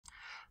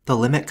The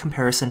limit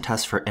comparison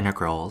test for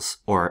integrals,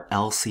 or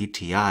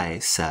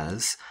LCTI,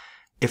 says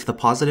if the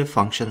positive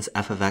functions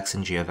f of x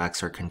and g of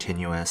x are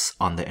continuous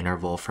on the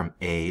interval from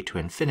a to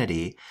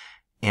infinity,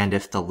 and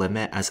if the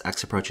limit as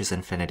x approaches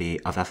infinity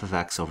of f of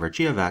x over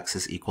g of x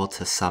is equal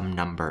to some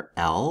number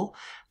L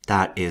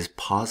that is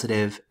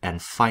positive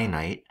and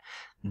finite,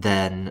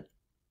 then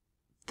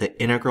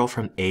the integral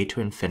from a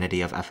to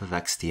infinity of f of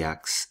x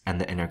dx and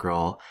the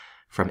integral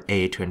from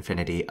a to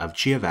infinity of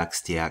g of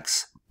x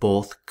dx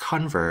both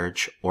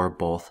converge or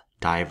both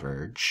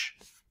diverge.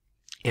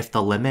 If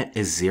the limit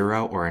is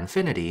 0 or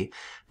infinity,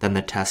 then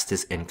the test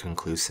is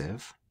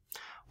inconclusive.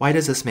 Why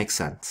does this make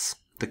sense?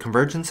 The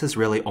convergence is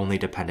really only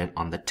dependent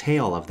on the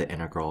tail of the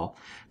integral.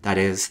 That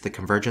is, the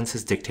convergence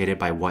is dictated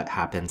by what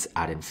happens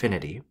at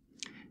infinity.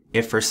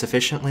 If for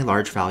sufficiently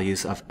large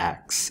values of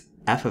x,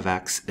 f of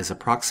x is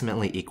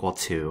approximately equal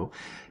to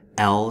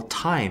L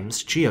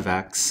times g of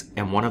x,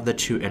 and one of the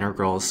two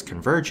integrals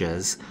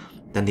converges,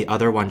 then the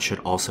other one should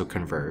also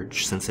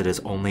converge, since it is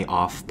only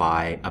off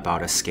by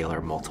about a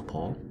scalar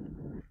multiple.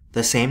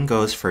 The same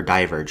goes for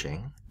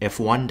diverging. If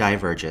one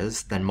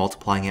diverges, then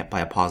multiplying it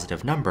by a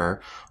positive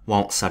number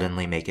won't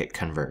suddenly make it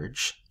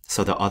converge,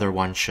 so the other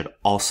one should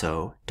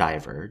also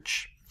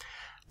diverge.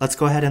 Let's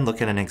go ahead and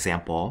look at an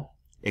example.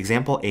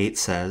 Example 8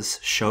 says,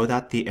 show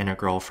that the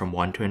integral from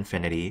 1 to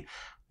infinity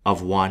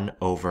of 1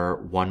 over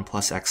 1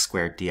 plus x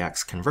squared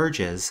dx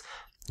converges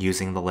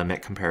using the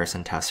limit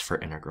comparison test for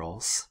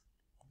integrals.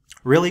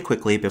 Really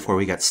quickly before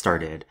we get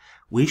started,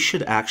 we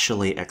should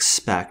actually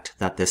expect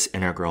that this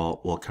integral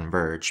will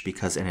converge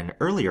because in an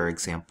earlier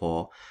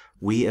example,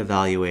 we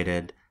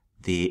evaluated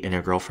the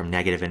integral from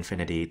negative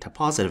infinity to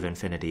positive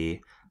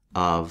infinity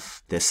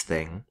of this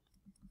thing,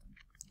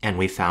 and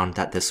we found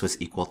that this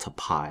was equal to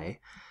pi.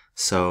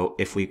 So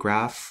if we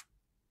graph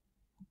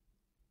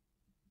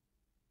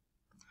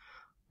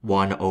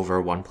 1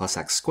 over 1 plus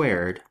x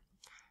squared,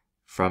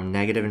 from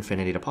negative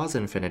infinity to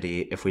positive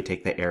infinity, if we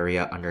take the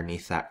area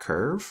underneath that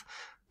curve,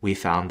 we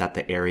found that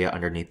the area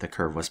underneath the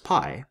curve was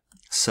pi.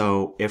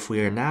 So if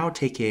we are now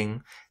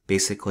taking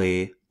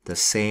basically the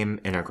same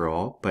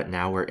integral, but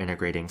now we're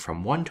integrating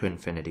from 1 to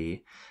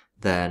infinity,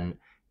 then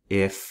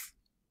if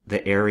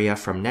the area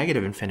from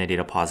negative infinity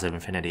to positive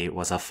infinity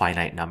was a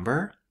finite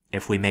number,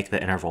 if we make the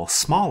interval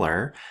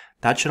smaller,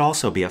 that should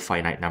also be a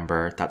finite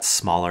number that's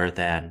smaller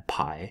than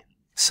pi.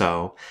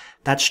 So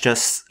that's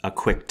just a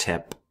quick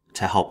tip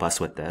to help us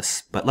with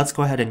this, but let's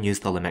go ahead and use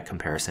the limit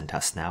comparison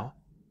test now.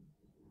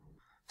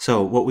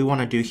 So what we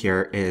want to do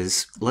here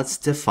is let's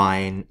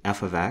define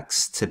f of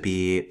x to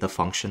be the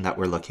function that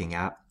we're looking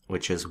at,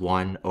 which is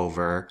 1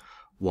 over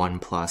 1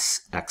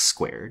 plus x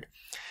squared.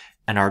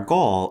 And our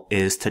goal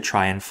is to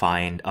try and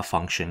find a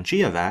function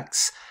g of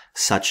x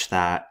such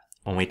that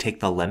when we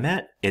take the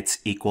limit, it's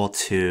equal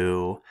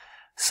to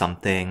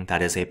something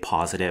that is a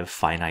positive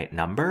finite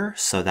number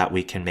so that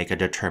we can make a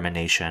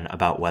determination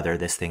about whether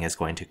this thing is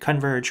going to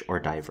converge or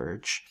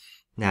diverge.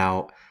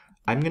 Now,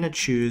 I'm going to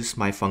choose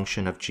my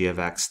function of g of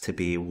x to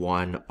be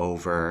 1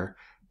 over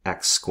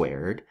x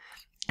squared.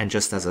 And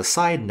just as a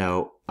side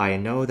note, I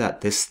know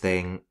that this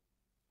thing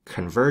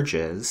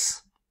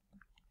converges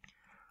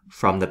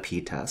from the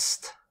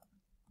p-test.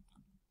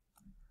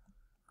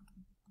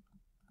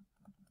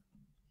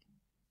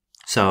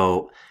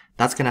 So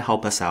that's going to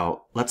help us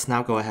out. Let's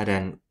now go ahead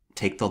and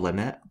take the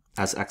limit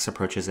as x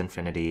approaches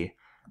infinity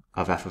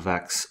of f of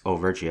x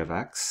over g of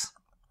x,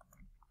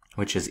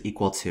 which is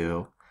equal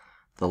to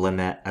the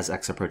limit as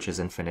x approaches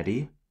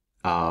infinity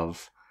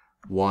of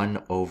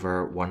 1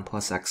 over 1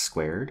 plus x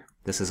squared.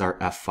 This is our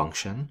f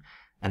function.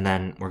 And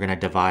then we're going to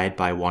divide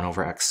by 1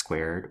 over x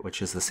squared,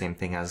 which is the same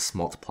thing as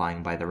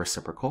multiplying by the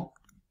reciprocal.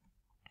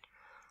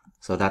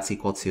 So that's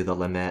equal to the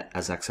limit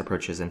as x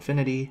approaches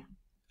infinity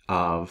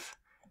of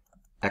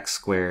x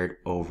squared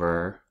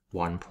over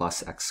 1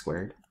 plus x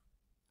squared.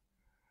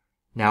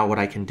 Now what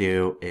I can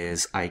do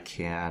is I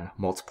can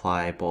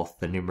multiply both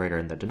the numerator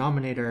and the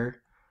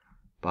denominator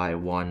by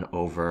 1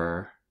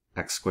 over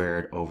x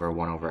squared over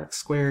 1 over x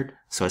squared.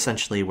 So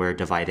essentially we're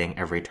dividing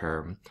every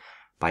term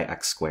by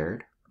x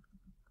squared.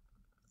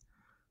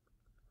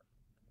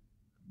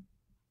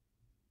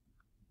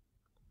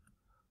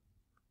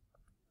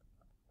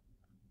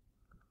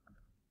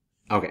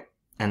 Okay.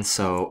 And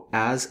so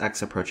as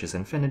x approaches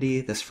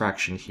infinity, this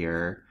fraction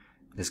here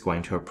is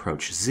going to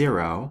approach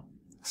 0.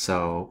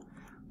 So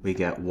we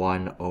get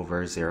 1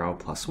 over 0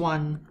 plus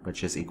 1,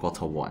 which is equal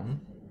to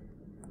 1.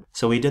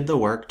 So we did the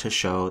work to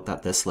show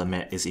that this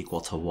limit is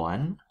equal to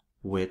 1,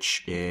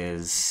 which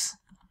is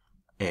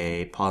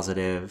a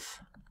positive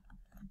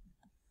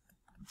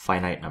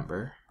finite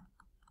number.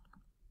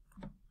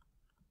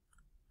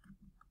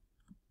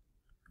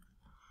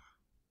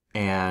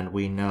 And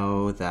we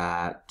know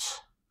that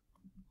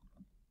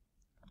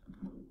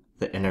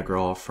the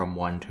integral from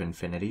 1 to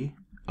infinity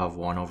of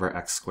 1 over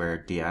x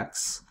squared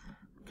dx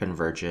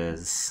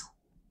converges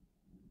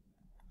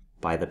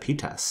by the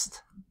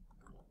p-test,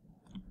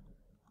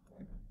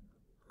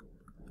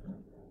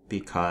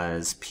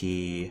 because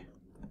p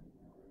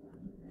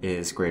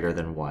is greater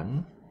than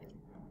 1.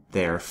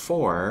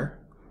 Therefore,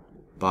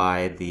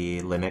 by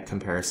the limit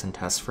comparison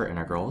test for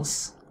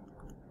integrals.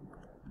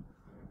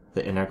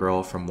 The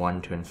integral from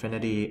 1 to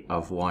infinity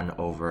of 1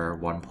 over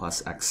 1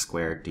 plus x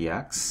squared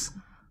dx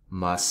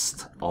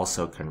must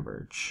also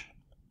converge.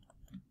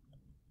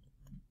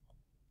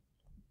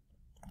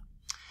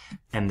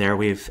 And there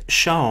we've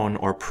shown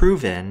or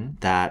proven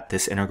that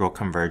this integral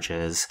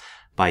converges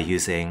by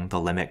using the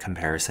limit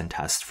comparison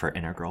test for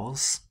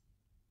integrals.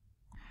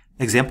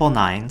 Example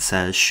 9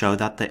 says, show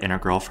that the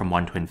integral from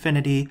 1 to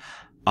infinity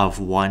of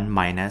 1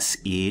 minus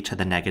e to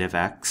the negative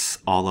x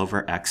all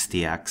over x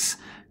dx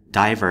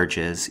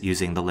diverges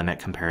using the limit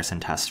comparison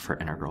test for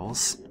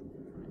integrals.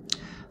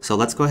 So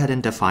let's go ahead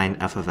and define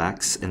f of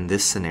x in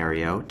this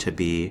scenario to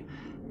be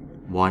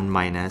 1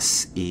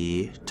 minus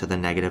e to the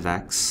negative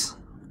x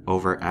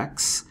over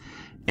x.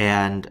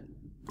 And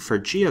for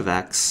g of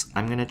x,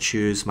 I'm going to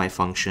choose my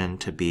function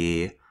to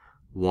be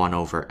 1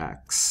 over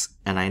x.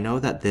 And I know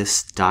that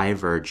this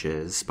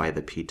diverges by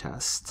the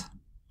p-test.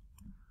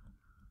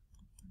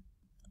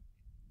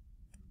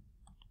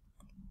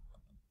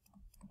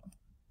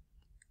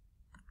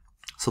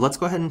 So let's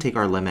go ahead and take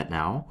our limit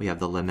now. We have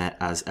the limit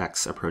as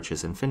x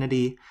approaches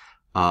infinity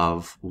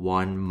of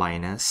 1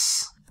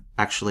 minus,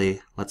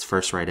 actually, let's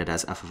first write it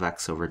as f of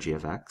x over g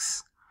of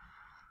x.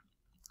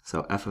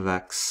 So f of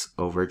x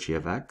over g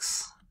of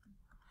x,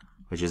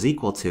 which is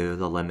equal to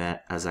the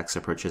limit as x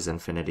approaches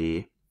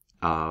infinity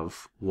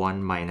of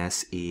 1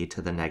 minus e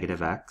to the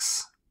negative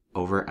x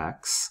over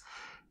x.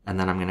 And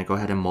then I'm going to go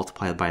ahead and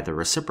multiply by the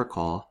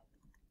reciprocal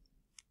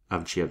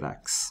of g of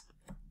x.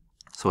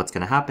 So what's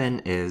going to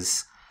happen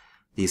is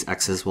these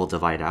x's will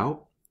divide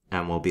out,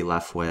 and we'll be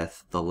left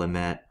with the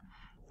limit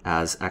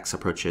as x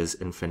approaches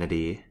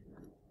infinity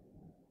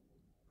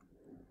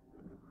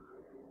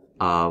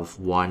of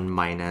 1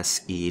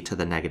 minus e to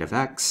the negative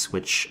x,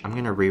 which I'm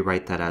going to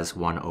rewrite that as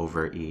 1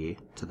 over e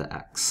to the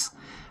x.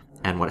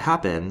 And what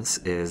happens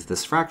is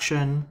this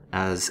fraction,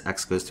 as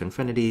x goes to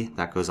infinity,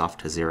 that goes off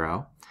to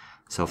 0.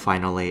 So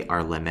finally,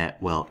 our limit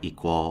will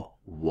equal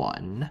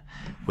 1,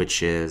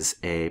 which is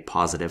a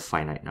positive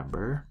finite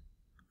number.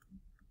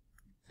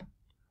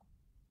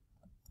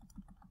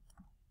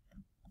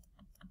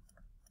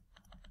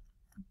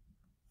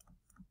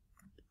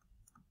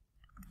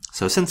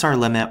 So since our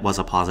limit was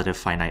a positive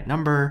finite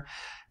number,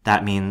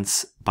 that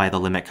means by the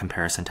limit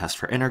comparison test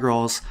for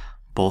integrals,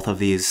 both of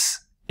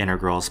these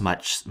integrals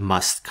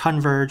must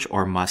converge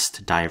or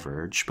must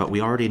diverge. But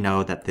we already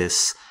know that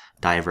this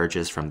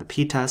diverges from the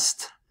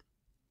p-test.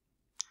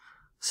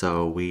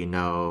 So we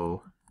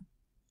know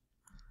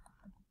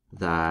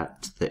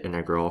that the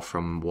integral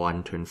from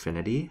 1 to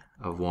infinity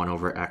of 1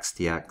 over x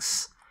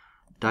dx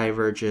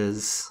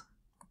diverges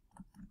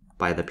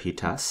by the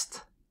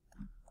p-test,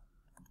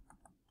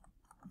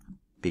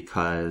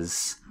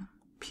 because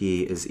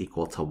p is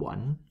equal to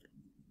 1.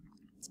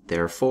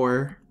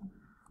 Therefore,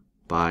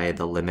 by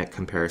the limit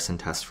comparison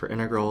test for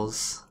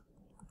integrals,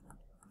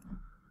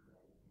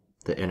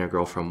 the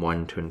integral from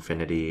 1 to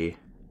infinity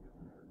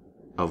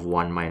of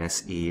 1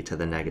 minus e to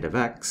the negative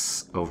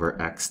x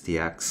over x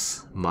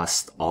dx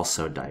must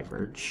also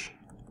diverge.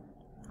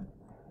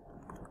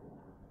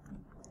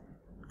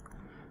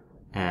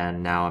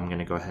 And now I'm going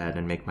to go ahead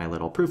and make my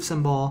little proof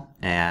symbol,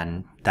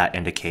 and that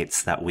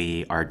indicates that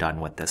we are done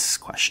with this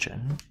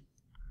question.